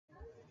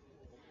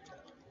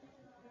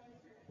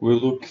We'll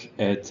look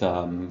at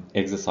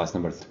exercise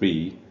number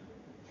 3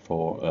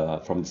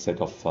 from the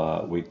set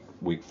of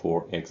week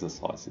 4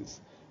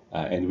 exercises.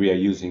 And we are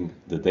using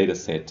the data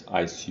set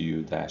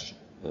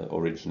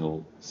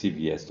ICU-original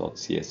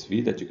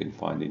cvs.csv that you can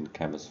find in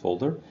Canvas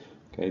folder.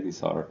 Okay, these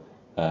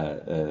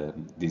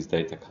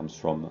data comes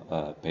from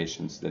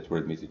patients that were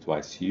admitted to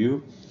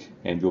ICU,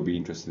 and we'll be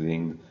interested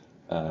in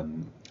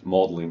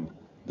modeling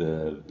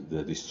the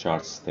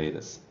discharge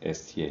status,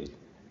 STA,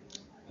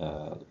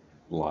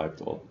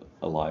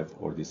 alive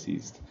or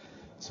deceased.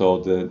 So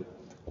the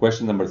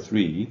question number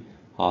 3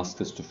 asks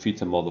us to fit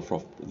a model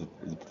for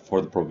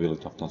the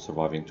probability of not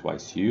surviving to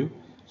ICU.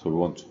 So we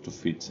want to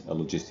fit a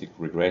logistic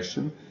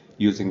regression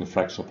using a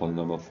fractional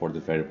polynomial for the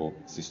variable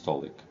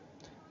systolic,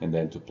 and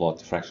then to plot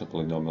the fractional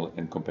polynomial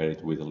and compare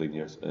it with a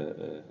linear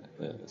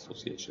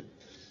association.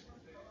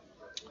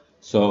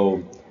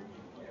 So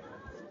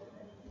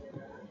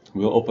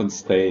we'll open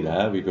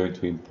Stata. We're going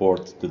to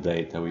import the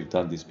data. We've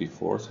done this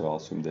before, so I'll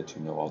assume that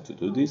you know how to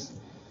do this.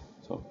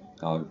 So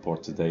I'll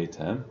import the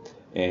data,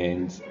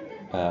 and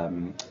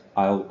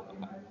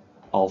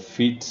I'll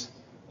fit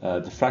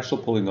the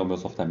fractional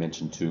polynomials of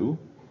dimension 2,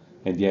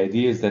 and the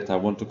idea is that I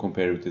want to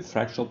compare it with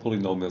fractional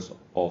polynomials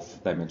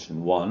of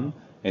dimension 1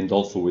 and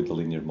also with the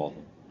linear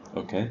model.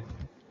 Okay,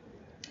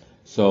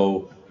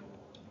 so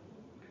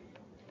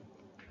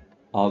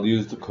I'll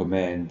use the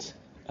command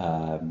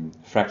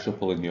fractional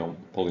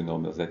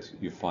polynomials that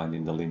you find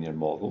in the linear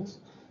models.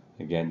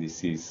 Again,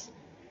 this is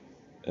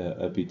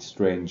a bit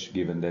strange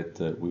given that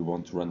we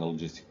want to run a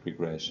logistic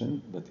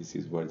regression, but this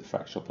is where the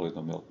fractional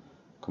polynomial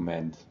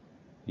command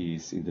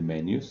is in the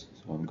menus.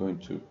 So I'm going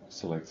to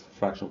select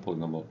fractional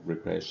polynomial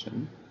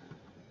regression,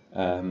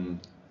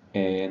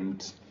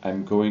 and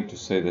I'm going to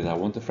say that I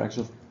want a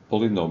fractional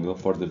polynomial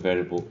for the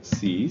variable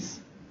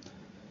c's,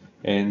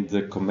 and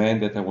the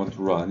command that I want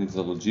to run is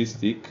a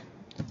logistic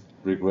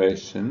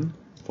regression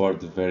for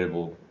the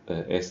variable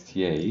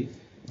STA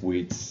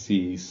with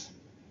c's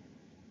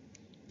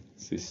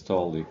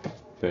systolic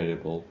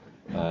variable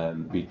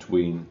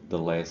between the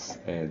less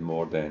and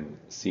more than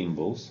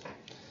symbols,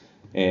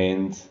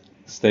 and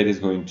state is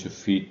going to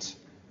fit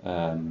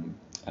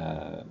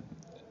a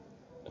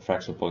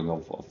fractional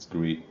polynomial of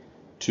degree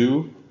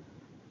 2.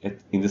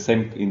 In the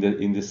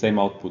same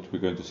output, we're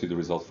going to see the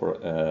result for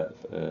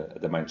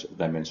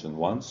dimension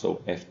 1,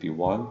 so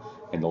FP1,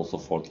 and also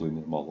for the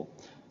linear model.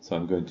 So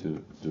I'm going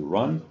to do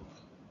run.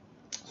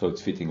 So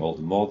it's fitting all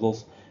the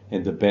models,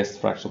 and the best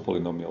fractional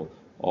polynomial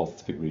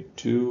of degree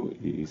 2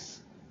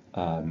 is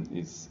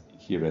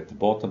here at the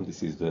bottom.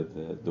 This is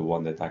the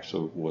one that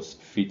actually was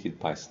fitted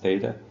by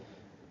Stata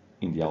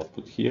in the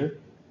output here.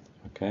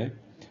 Okay,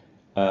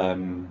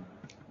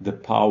 the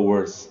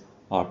powers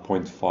are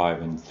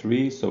 0.5 and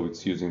 3, so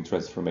it's using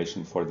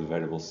transformation for the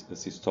variables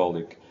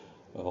systolic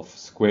of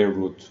square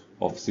root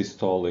of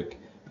systolic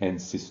and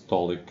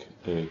systolic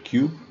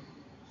cube,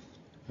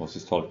 or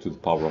systolic to the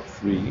power of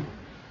 3.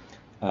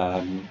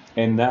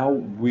 And now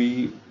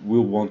we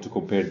will want to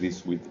compare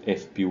this with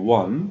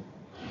FP1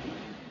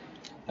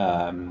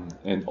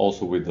 and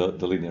also with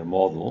the linear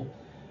model.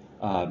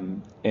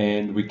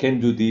 And we can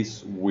do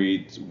this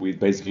with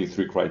basically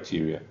 3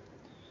 criteria.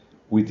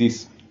 With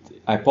this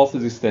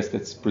hypothesis test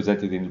that's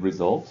presented in the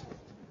result,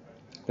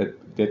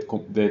 that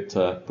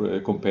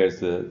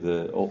compares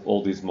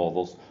all these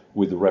models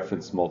with the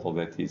reference model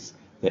that is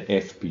the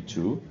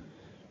FP2.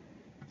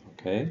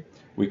 Okay,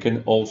 we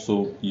can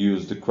also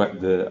use the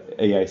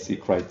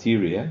AIC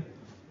criteria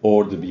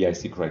or the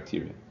BIC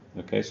criteria.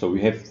 Okay, so we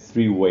have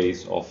 3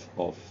 ways of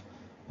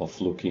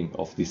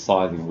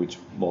deciding which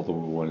model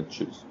we want to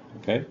choose.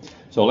 Okay,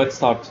 so let's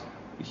start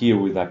here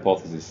with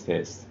hypothesis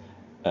test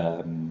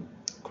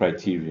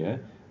criteria,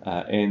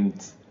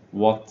 and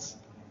what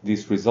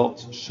this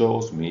result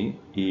shows me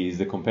is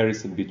the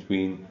comparison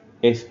between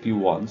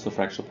FP1, so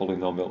fractional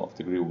polynomial of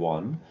degree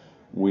 1,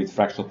 with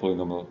fractional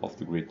polynomial of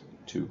degree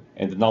 2.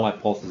 And the null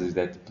hypothesis is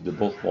that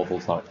both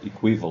models are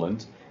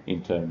equivalent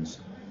in terms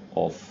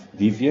of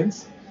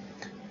deviance.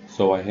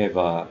 So I have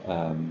a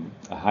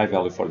high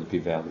value for the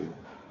p-value,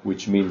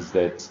 which means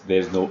that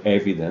there's no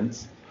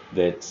evidence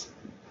that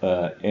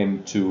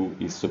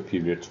M2 is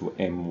superior to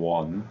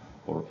M1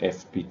 or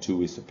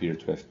FP2 is superior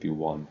to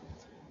FP1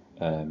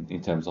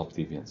 in terms of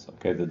deviance.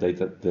 Okay, the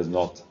data does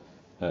not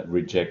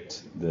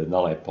reject the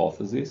null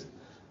hypothesis,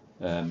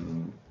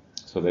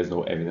 so there's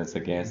no evidence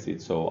against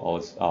it. So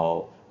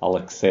I'll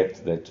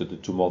accept that the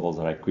 2 models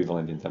are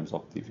equivalent in terms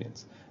of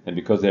deviance, and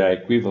because they are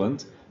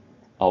equivalent,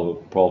 I will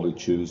probably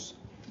choose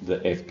the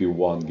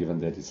FP1 given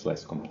that it's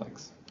less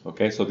complex.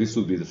 Okay, so this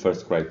would be the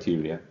first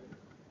criteria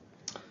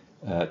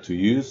to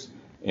use,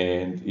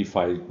 and if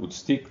I would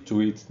stick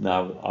to it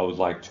now, I would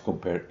like to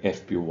compare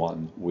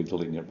FP1 with the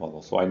linear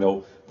model. So I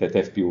know that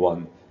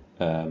FP1,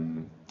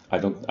 I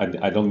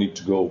don't need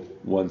to go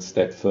one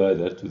step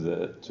further to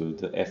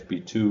the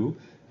FP2.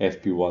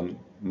 FP1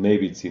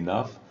 maybe it's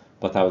enough,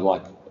 but I would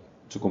like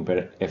to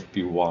compare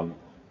FP1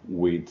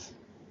 with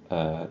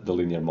the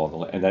linear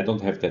model, and I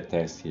don't have that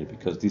test here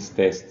because this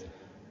test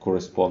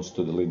corresponds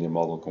to the linear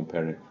model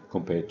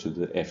compared to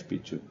the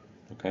FP2.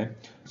 Okay,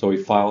 so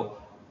if I'll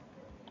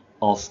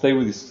stay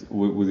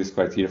with this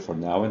criteria for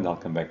now, and I'll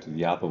come back to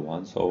the other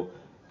one. So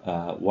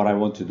what I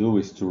want to do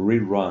is to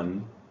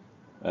rerun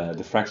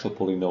the fractional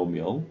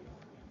polynomial.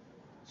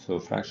 So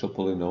fractional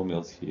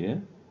polynomials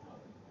here,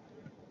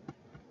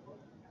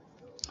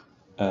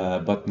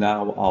 but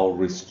now I'll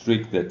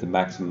restrict that the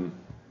maximum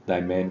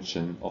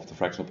dimension of the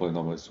fractional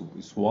polynomial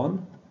is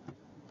 1.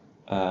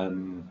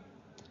 And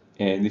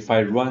if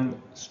I run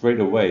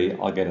straight away,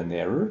 I'll get an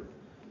error.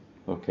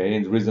 Okay,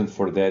 and the reason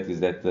for that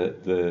is that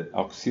the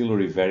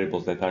auxiliary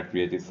variables that are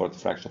created for the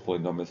fractional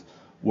polynomials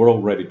were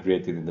already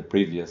created in the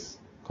previous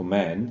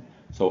command.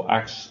 So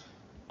actually,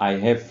 I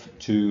have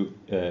to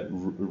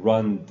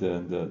run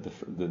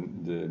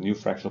the new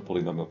fractional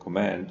polynomial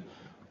command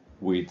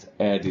with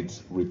added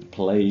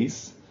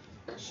replace,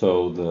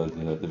 so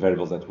the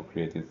variables that were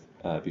created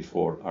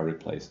before are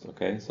replaced.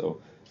 Okay, so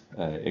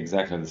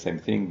exactly the same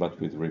thing, but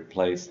with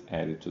replace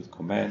added to the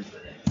command,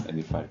 and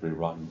if I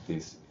rerun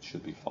this, it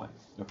should be fine.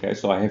 Okay,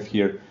 so I have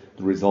here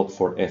the result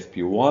for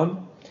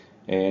FP1,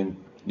 and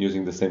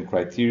using the same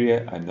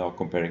criteria, I'm now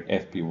comparing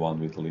FP1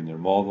 with the linear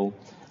model,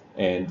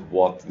 and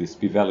what this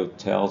p-value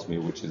tells me,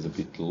 which is a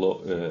bit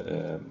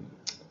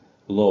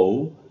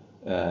low,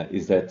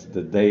 is that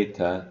the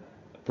data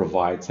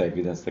provides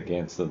evidence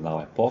against the null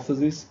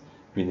hypothesis,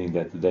 meaning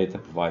that the data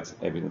provides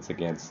evidence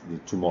against the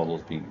two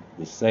models being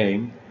the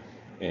same,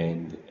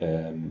 and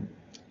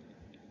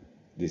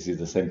this is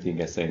the same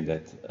thing as saying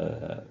that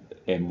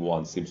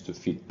M1 seems to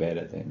fit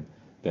better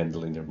than the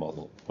linear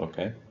model,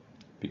 okay?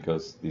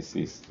 Because this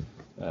is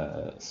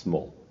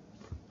small.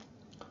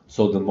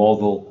 So the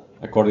model,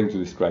 according to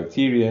this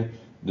criteria,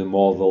 the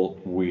model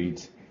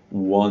with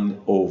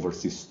 1 over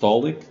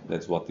systolic,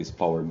 that's what this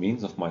power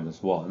means of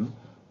 -1,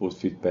 would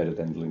fit better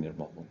than the linear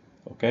model,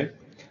 okay?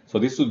 So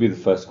this would be the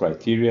first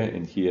criteria,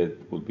 and here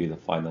would be the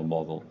final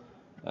model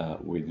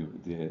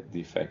with the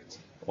effect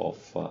of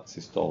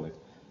systolic.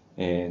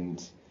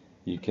 And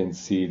you can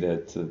see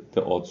that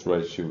the odds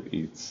ratio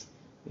is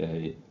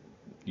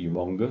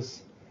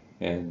humongous,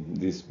 and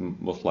this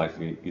most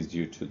likely is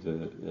due to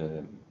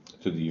the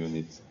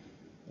unit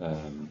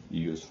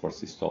used for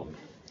systolic.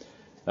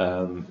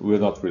 We're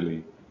not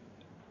really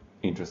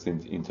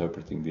interested in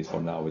interpreting this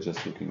for now. We're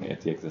just looking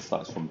at the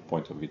exercise from the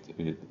point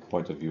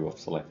of view of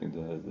selecting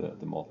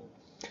the model.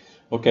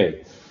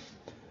 Okay,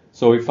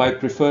 so if I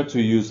prefer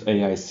to use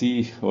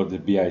AIC or the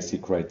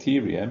BIC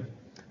criteria,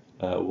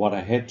 what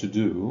I had to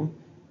do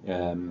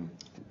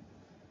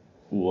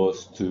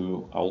was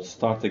I'll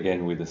start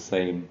again with the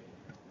same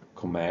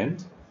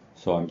command.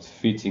 So I'm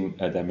fitting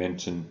a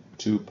dimension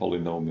 2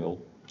 polynomial,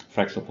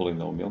 fractional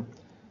polynomial,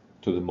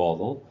 to the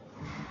model.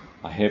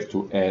 I have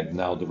to add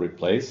now the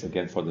replace,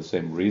 again for the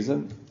same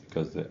reason,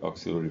 because the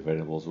auxiliary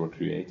variables were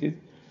created.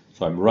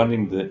 So I'm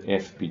running the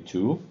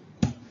FP2,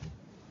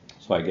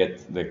 so I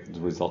get the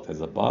result as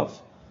above,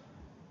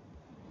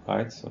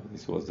 right? So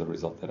this was the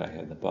result that I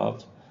had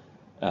above.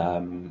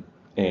 And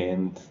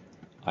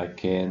I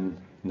can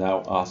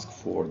now ask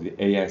for the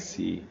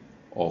AIC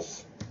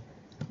of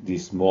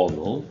this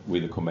model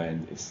with the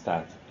command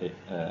stat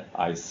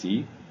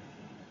IC.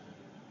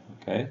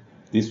 Okay,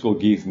 this will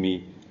give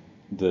me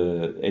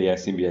the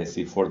AIC and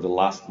BIC for the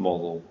last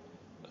model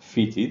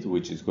fitted,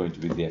 which is going to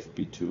be the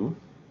FP2. So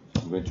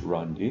I'm going to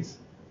run this.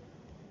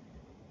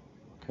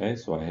 Okay,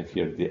 so I have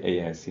here the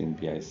AIC and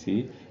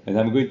BIC, and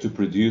I'm going to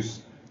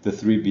produce the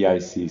 3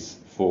 BICs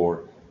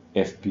for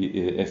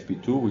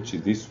FP2, which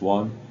is this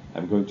one.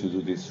 I'm going to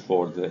do this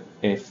for the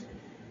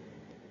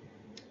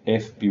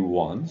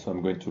FP1, so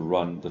I'm going to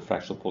run the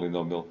fractional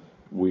polynomial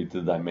with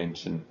the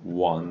dimension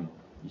 1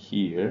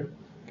 here.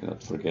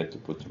 Cannot forget to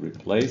put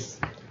replace.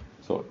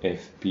 So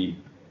FP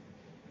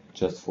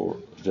just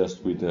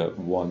with the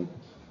 1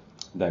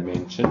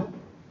 dimension,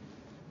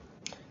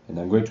 and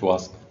I'm going to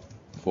ask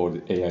for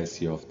the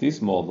AIC of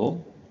this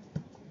model,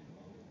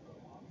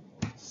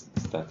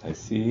 stat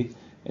IC,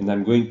 and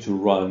I'm going to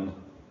run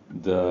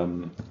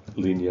the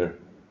linear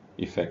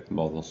effect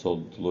model.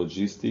 So the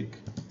logistic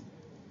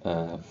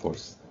for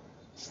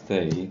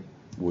stay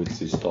with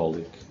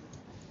systolic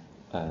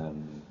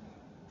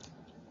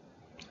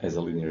as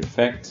a linear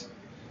effect,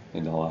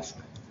 and I'll ask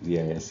the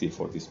AIC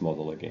for this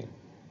model again.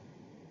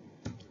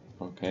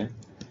 Okay.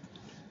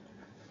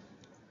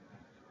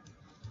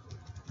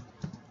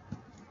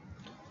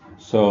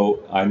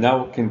 So I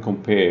now can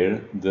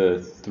compare the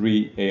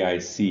 3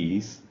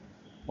 AICs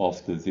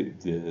of the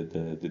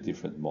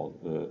different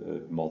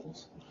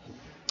models.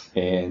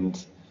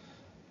 And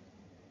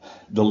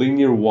the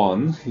linear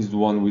one is the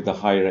one with the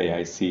higher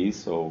AIC,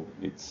 so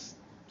it's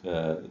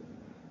the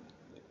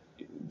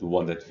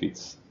one that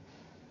fits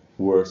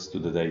worse to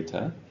the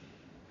data.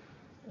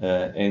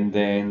 And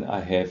then I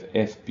have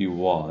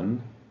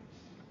FP2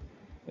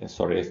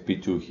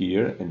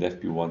 here and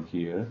FP1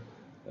 here.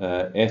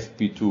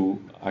 FP2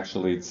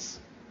 actually it's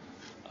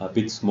a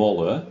bit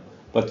smaller,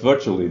 but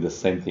virtually the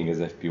same thing as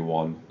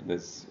FP1.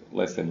 There's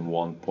less than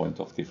 1 point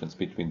of difference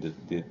between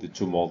the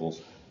two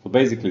models. So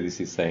basically this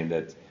is saying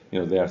that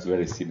they are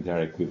very similar, they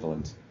are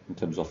equivalent in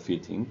terms of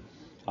fitting.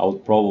 I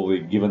would probably,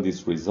 given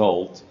this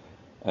result,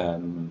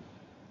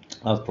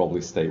 I'll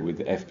probably stay with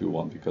the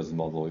FP1 because the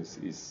model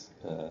is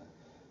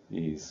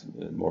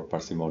more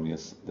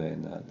parsimonious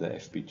than the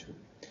FP2.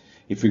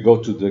 If we go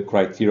to the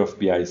criteria of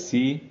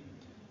BIC,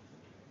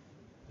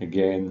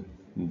 again,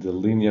 the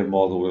linear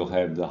model will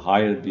have the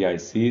higher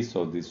BIC,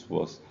 so this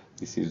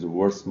is the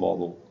worst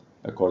model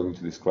according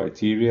to this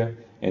criteria,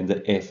 and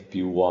the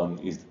FP1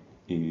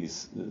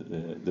 is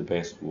the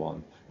best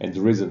one. And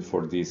the reason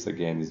for this,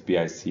 again, is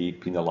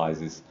BIC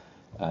penalizes,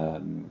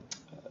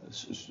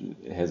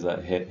 has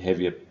a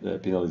heavier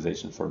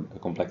penalization for the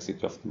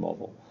complexity of the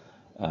model,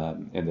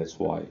 and that's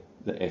why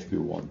the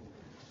FP1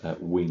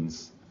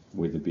 wins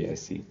with the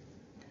BIC.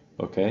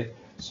 Okay,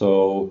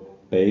 so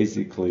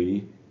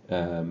basically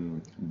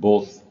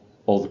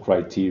all the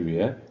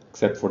criteria,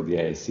 except for the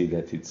IC,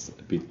 that it's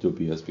a bit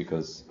dubious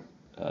because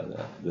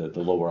the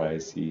lower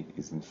IC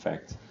is in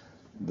fact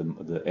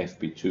the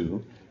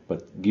FP2,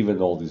 but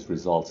given all these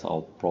results,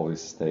 I'll probably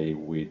stay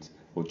with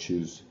or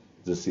choose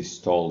the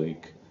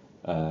systolic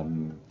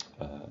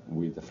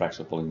with the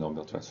fractional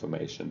polynomial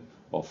transformation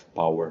of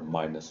power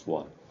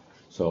 -1.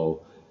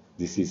 So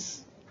this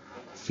is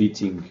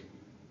fitting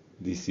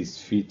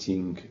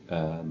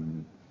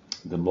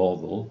the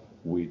model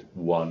with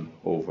 1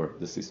 over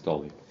the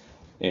systolic.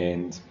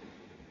 And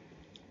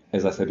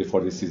as I said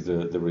before, this is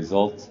the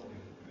result,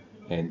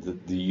 and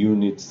the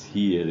units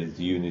here is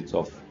the units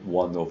of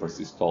 1 over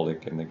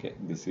systolic, and again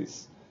this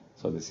is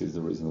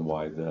the reason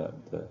why the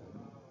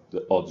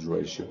odds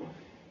ratio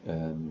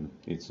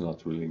it's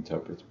not really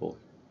interpretable.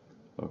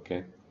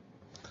 Okay,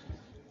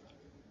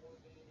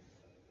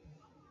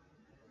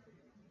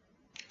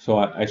 so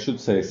I should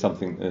say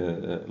something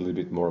a little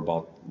bit more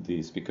about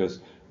this, because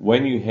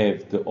when you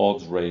have the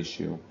odds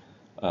ratio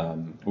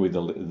with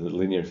the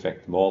linear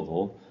effect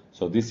model,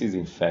 so this is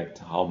in fact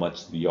how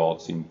much the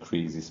odds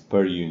increases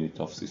per unit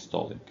of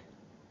systolic.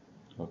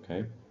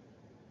 Okay.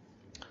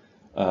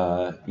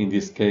 In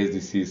this case,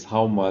 this is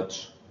how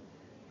much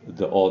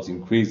the odds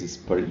increases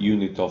per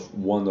unit of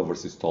 1 over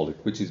systolic,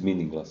 which is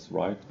meaningless,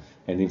 right?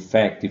 And in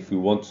fact, if we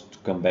want to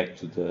come back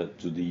to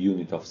the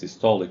unit of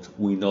systolic,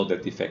 we know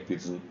that the effect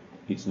it's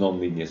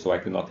non-linear, so I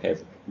cannot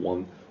have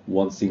one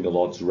single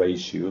odds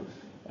ratio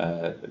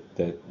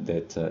that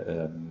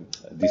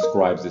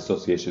describes the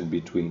association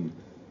between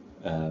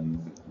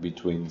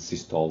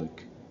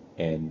systolic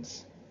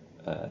and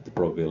the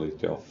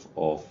probability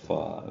of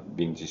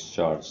being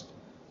discharged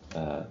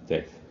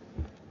death.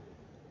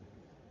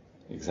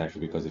 Exactly,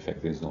 because the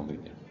effect is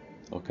non-linear.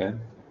 Okay.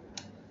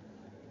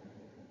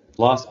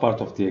 Last part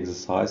of the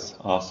exercise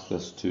asks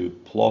us to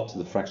plot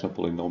the fractional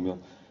polynomial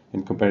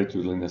and compare it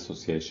to the linear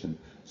association.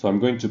 So I'm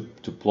going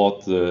to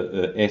plot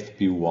the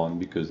FP1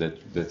 because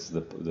that's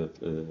the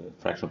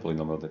fractional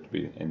polynomial that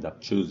we end up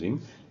choosing,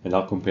 and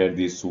I'll compare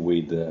this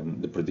with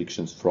the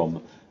predictions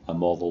from a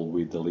model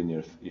with the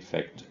linear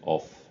effect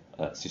of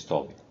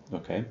systolic.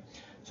 Okay,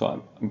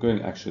 so I'm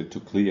going actually to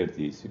clear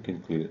these. You can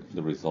clear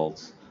the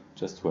results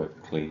just to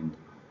have clean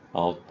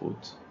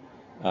output,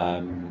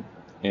 and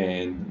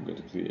I'm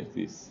going to clear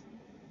this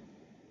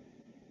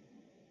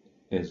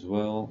as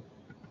well.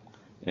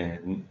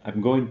 And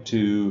I'm going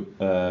to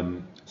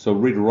so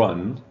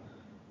rerun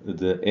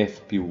the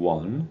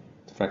FP1,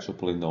 the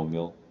fractional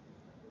polynomial.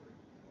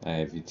 I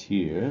have it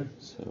here,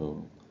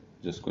 so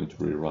just going to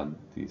rerun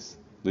this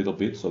little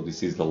bit. So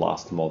this is the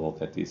last model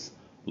that is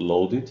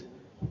loaded,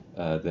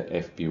 the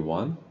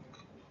FP1.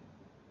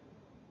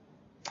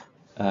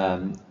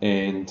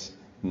 And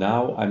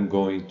now I'm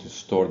going to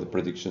store the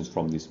predictions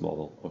from this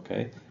model,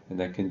 okay?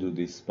 And I can do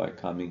this by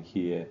coming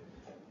here.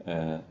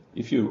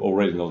 If you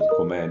already know the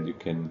command, you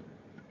can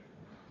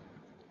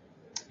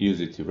use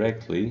it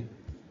directly,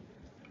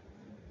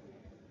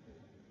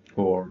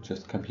 or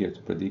just come here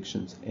to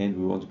predictions, and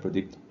we want to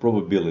predict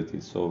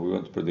probabilities. So we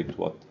want to predict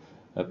what,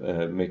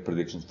 make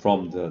predictions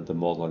from the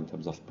model in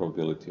terms of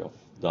probability of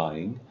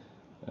dying.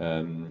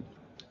 And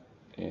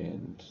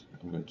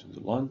I'm going to do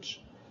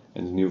launch,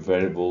 and the new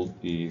variable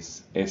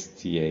is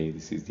STA.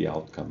 This is the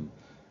outcome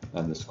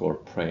underscore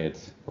pred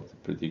of the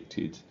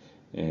predicted,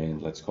 and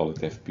let's call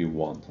it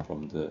FP1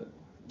 from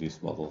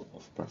this model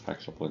of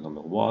fractional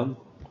polynomial 1.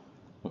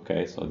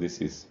 Okay, so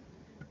this is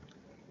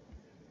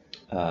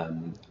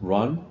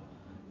run,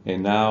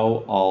 and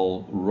now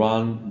I'll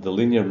run the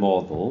linear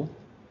model.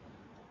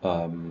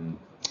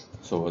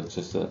 So it's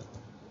just a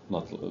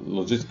not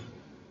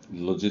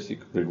logistic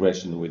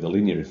regression with a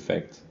linear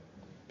effect,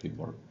 to be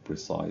more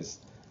precise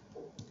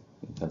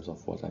in terms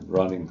of what I'm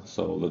running.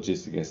 So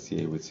logistic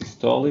STA with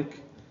systolic,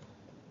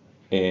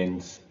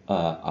 and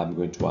I'm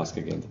going to ask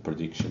again the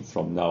prediction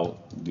from now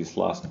this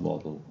last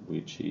model,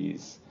 which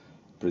is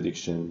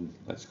prediction,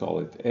 let's call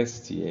it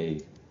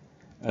STA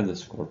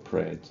underscore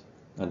pred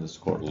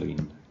underscore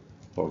lin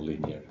or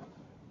linear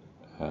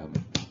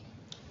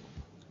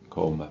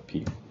comma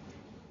p.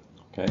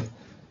 Okay,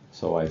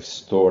 so I've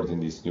stored in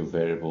this new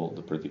variable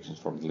the predictions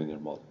from the linear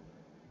model,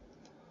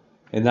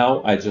 and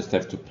now I just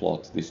have to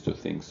plot these two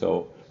things.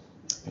 So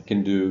I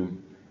can do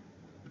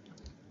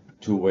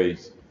two-way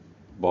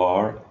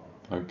bar.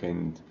 I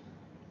can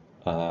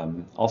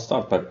I'll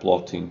start by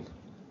plotting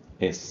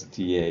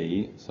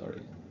STA,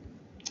 variable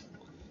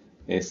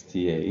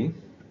STA,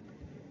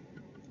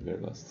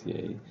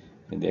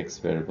 and the X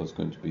variable is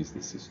going to be the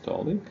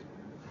systolic.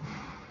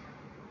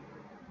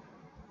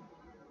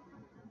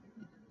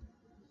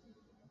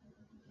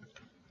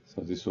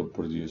 So this will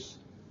produce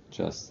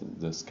just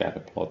the scatter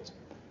plot.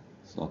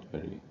 It's not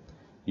very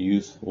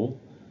useful,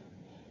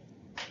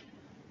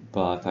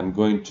 but I'm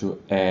going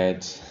to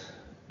add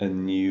a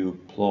new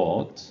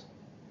plot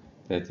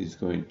that is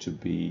going to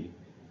be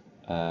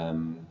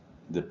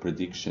the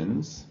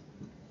predictions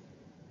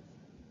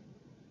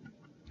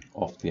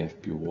of the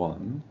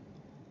FP1,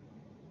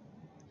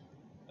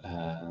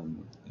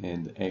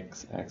 and the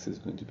x-axis is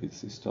going to be the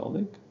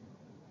systolic.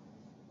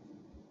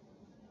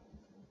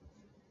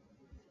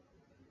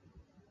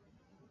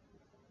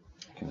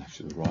 I can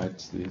actually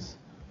write this.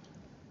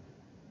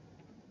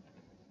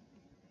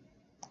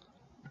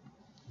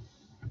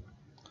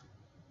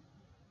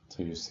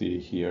 So you see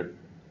here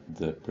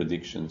the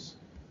predictions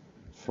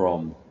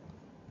from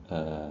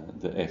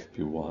the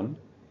FP1.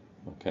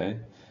 Okay.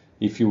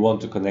 If you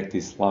want to connect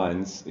these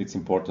lines, it's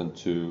important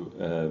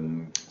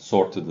to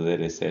sort the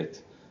data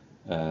set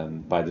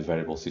by the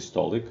variable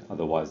systolic,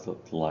 otherwise the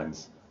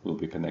lines will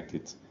be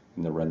connected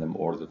in a random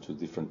order to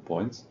different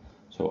points.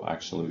 So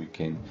actually we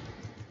can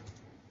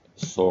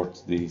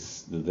sort the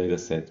data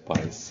set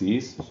by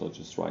C's, so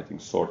just writing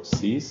sort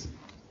C's,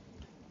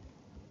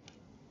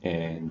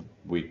 and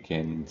we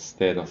can,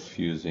 instead of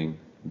using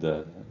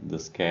the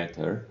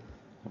scatter,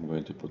 I'm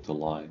going to put a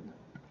line.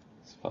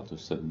 So if I do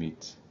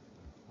submit,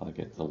 I'll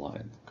get the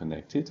line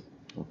connected.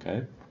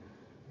 Okay,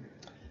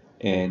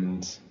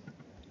 and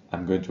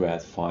I'm going to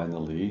add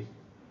finally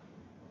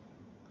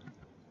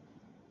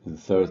the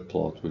third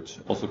plot, which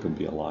also can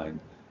be a line,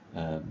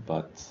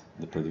 but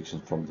the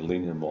prediction from the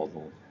linear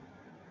model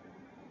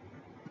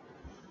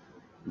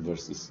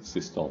versus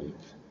systolic,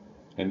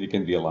 and it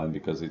can be a line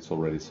because it's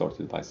already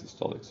sorted by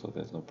systolic, so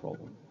there's no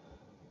problem.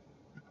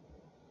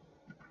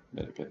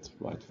 Better get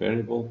right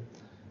variable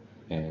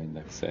and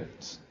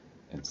accept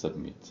and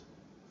submit,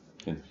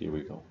 and here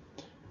we go.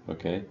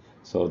 Okay,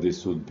 so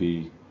this would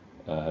be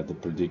the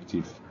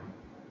predictive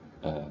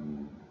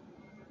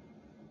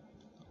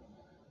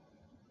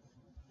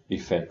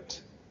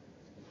effect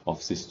of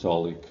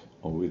systolic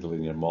with the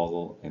linear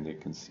model, and you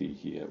can see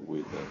here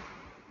with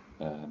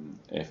the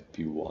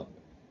FP1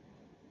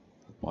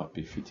 it might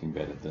be fitting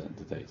better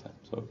the data.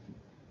 So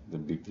the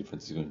big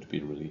difference is going to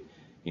be really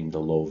in the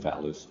low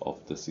values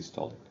of the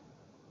systolic.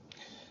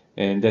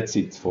 And that's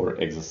it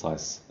for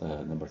exercise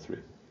number 3.